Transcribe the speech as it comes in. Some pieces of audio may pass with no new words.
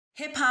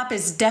Hip-hop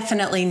is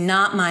definitely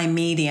not my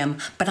medium,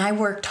 but I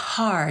worked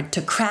hard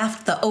to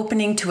craft the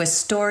opening to a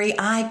story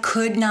I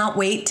could not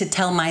wait to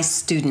tell my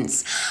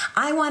students.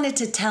 I wanted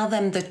to tell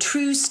them the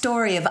true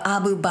story of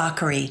Abu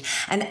Bakr,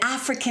 an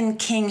African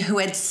king who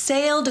had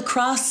sailed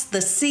across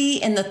the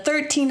sea in the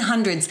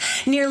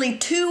 1300s, nearly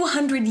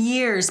 200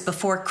 years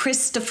before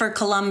Christopher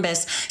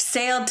Columbus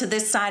sailed to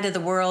this side of the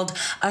world,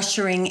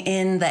 ushering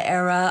in the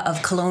era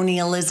of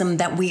colonialism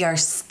that we are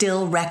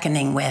still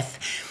reckoning with.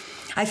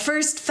 I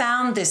first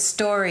found this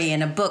story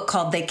in a book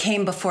called They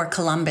Came Before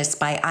Columbus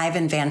by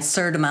Ivan Van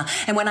Sertima,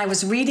 and when I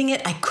was reading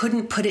it, I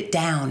couldn't put it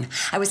down.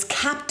 I was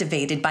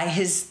captivated by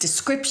his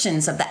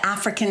descriptions of the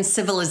African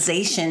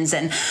civilizations,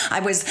 and I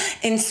was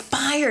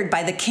inspired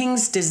by the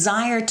king's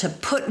desire to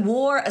put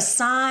war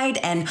aside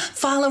and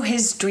follow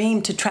his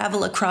dream to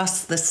travel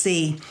across the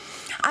sea.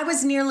 I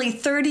was nearly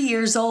 30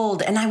 years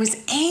old, and I was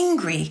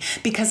angry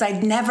because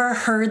I'd never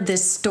heard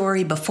this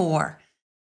story before.